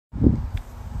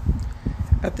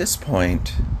At this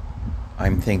point,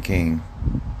 I'm thinking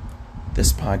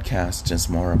this podcast is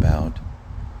more about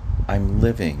I'm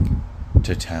living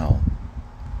to tell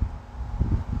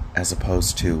as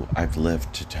opposed to I've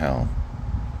lived to tell.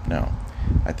 No,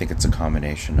 I think it's a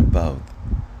combination of both.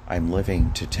 I'm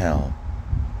living to tell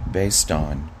based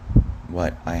on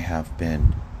what I have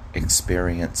been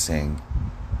experiencing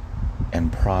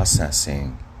and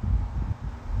processing,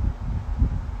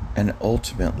 and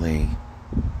ultimately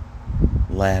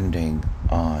landing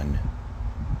on.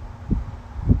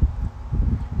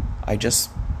 I just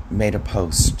made a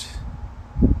post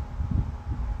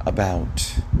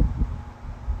about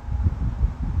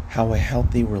how a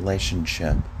healthy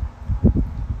relationship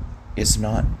is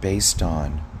not based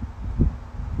on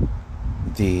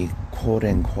the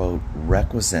quote-unquote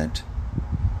requisite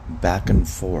back and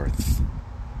forth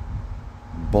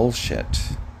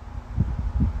bullshit.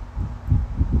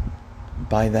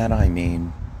 By that I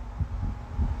mean,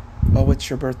 oh, it's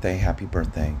your birthday, happy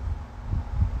birthday.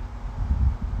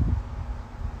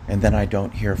 And then I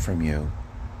don't hear from you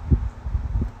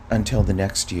until the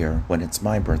next year when it's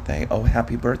my birthday. Oh,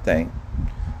 happy birthday.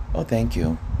 Oh, thank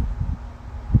you.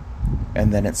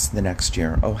 And then it's the next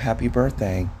year. Oh, happy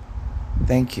birthday.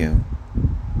 Thank you.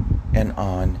 And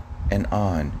on and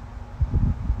on.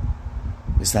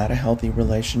 Is that a healthy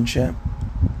relationship?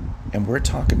 And we're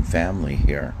talking family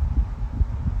here.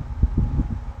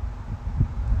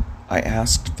 I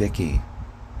asked Vicky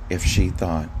if she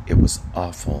thought it was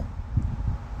awful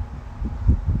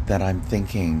that I'm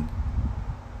thinking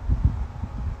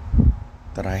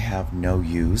that I have no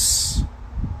use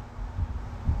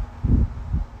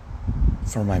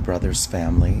for my brother's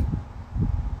family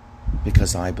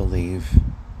because I believe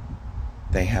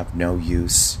they have no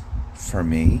use for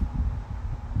me.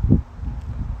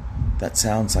 That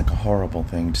sounds like a horrible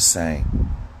thing to say.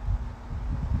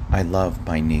 I love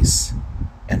my niece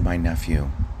and my nephew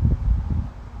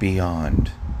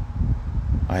beyond.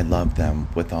 I love them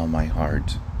with all my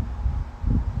heart.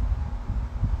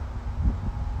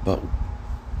 But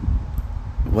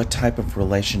what type of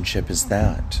relationship is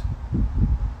that?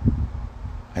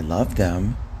 I love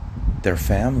them, their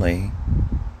family,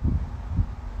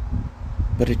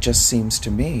 but it just seems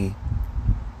to me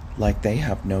like they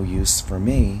have no use for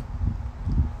me.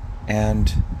 And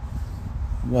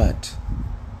what?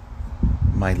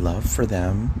 My love for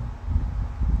them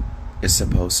is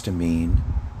supposed to mean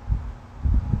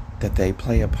that they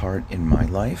play a part in my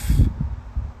life?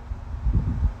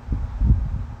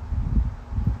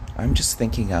 I'm just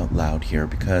thinking out loud here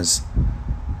because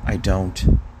I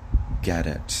don't get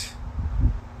it.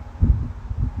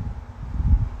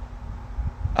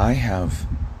 I have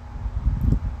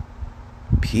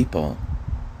people,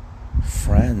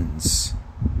 friends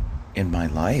in my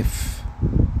life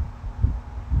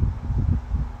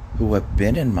who have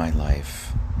been in my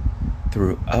life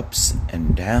through ups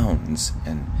and downs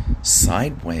and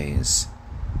sideways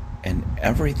and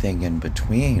everything in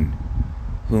between,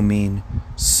 who mean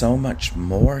so much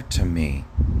more to me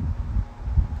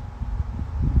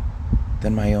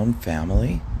than my own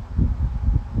family.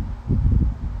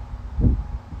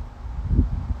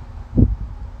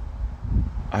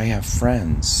 I have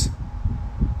friends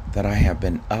that I have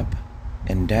been up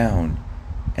and down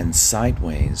and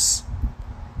sideways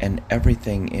and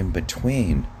everything in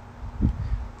between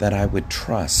that I would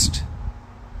trust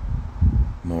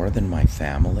more than my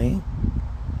family?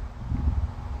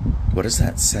 What does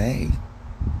that say?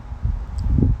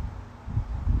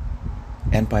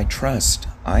 And by trust,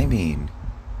 I mean,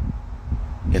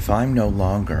 if I'm no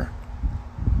longer,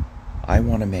 I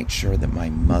want to make sure that my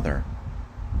mother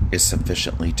is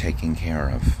sufficiently taken care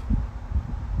of.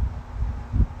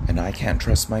 And I can't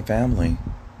trust my family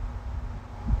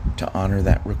to honor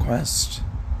that request.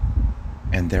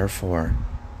 And therefore,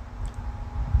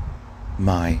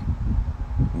 my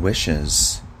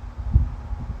wishes,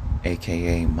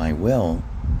 aka my will,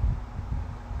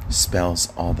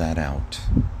 spells all that out.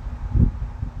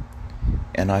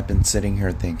 And I've been sitting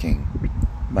here thinking,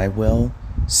 my will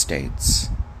states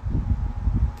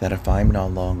that if I'm no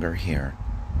longer here,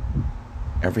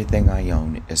 everything I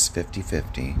own is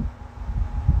 50-50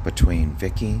 between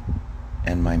Vicky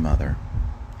and my mother,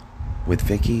 with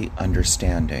Vicky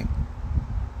understanding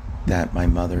that my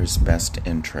mother's best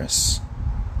interests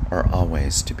are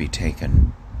always to be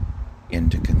taken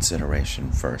into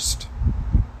consideration first.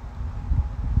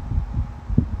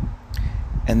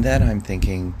 And then I'm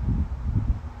thinking,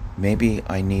 maybe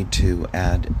I need to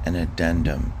add an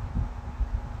addendum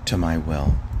to my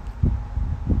will,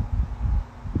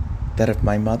 that if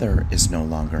my mother is no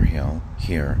longer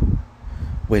here,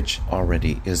 which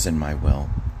already is in my will,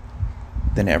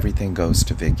 then everything goes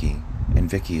to Vicky and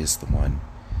Vicky is the one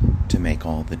to make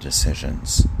all the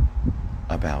decisions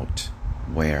about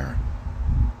where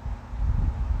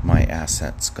my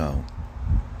assets go.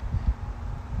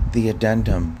 The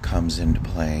addendum comes into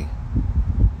play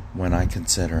when I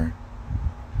consider,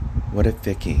 what if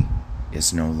Vicky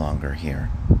is no longer here?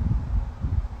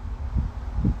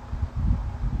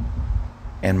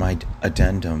 And my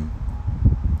addendum,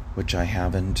 which I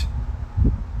haven't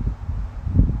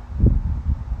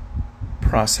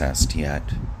processed yet,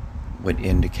 would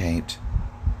indicate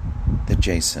that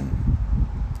Jason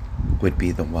would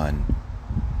be the one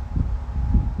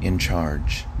in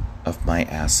charge of my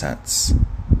assets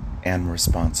and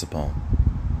responsible,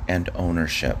 and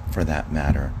ownership for that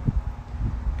matter,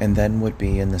 and then would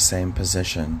be in the same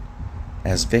position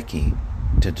as Vicky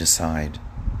to decide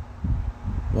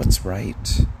what's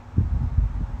right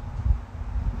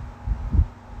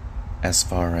as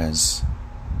far as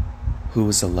who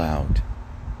is allowed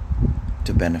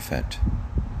to benefit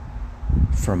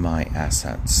from my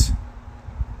assets.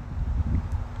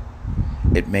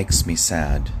 It makes me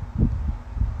sad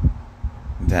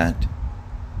that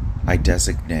I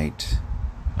designate,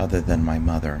 other than my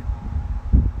mother,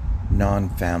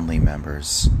 non-family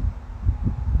members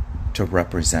to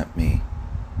represent me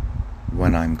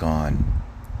when I'm gone.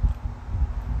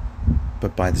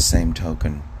 But by the same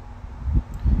token,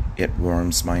 it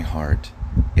warms my heart,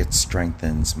 it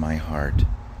strengthens my heart,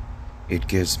 it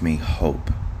gives me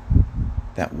hope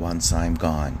that once I'm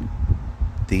gone,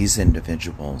 these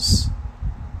individuals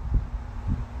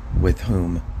with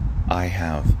whom I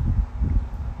have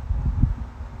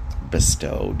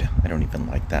bestowed, I don't even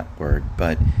like that word,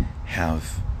 but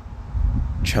have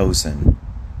chosen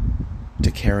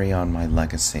to carry on my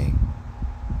legacy,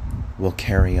 will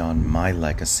carry on my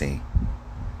legacy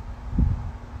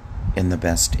in the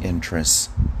best interests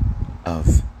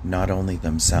of not only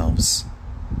themselves,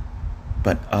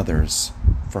 but others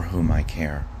for whom I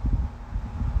care,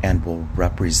 and will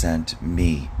represent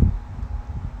me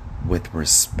with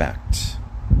respect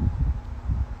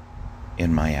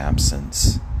in my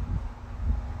absence.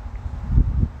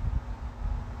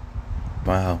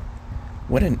 Wow,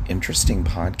 what an interesting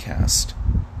podcast.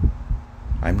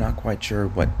 I'm not quite sure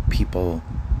what people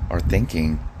are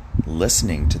thinking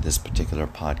listening to this particular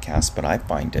podcast, but I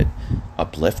find it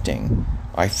uplifting.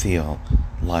 I feel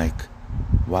like,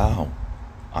 wow,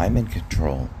 I'm in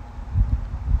control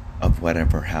of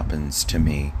whatever happens to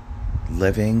me,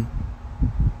 living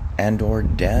and or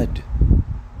dead.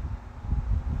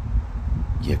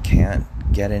 You can't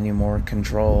get any more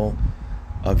control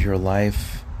of your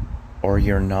life or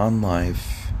your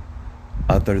non-life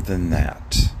other than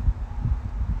that.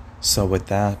 So with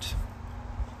that,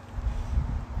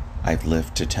 I've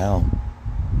lived to tell.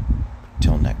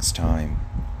 Till next time.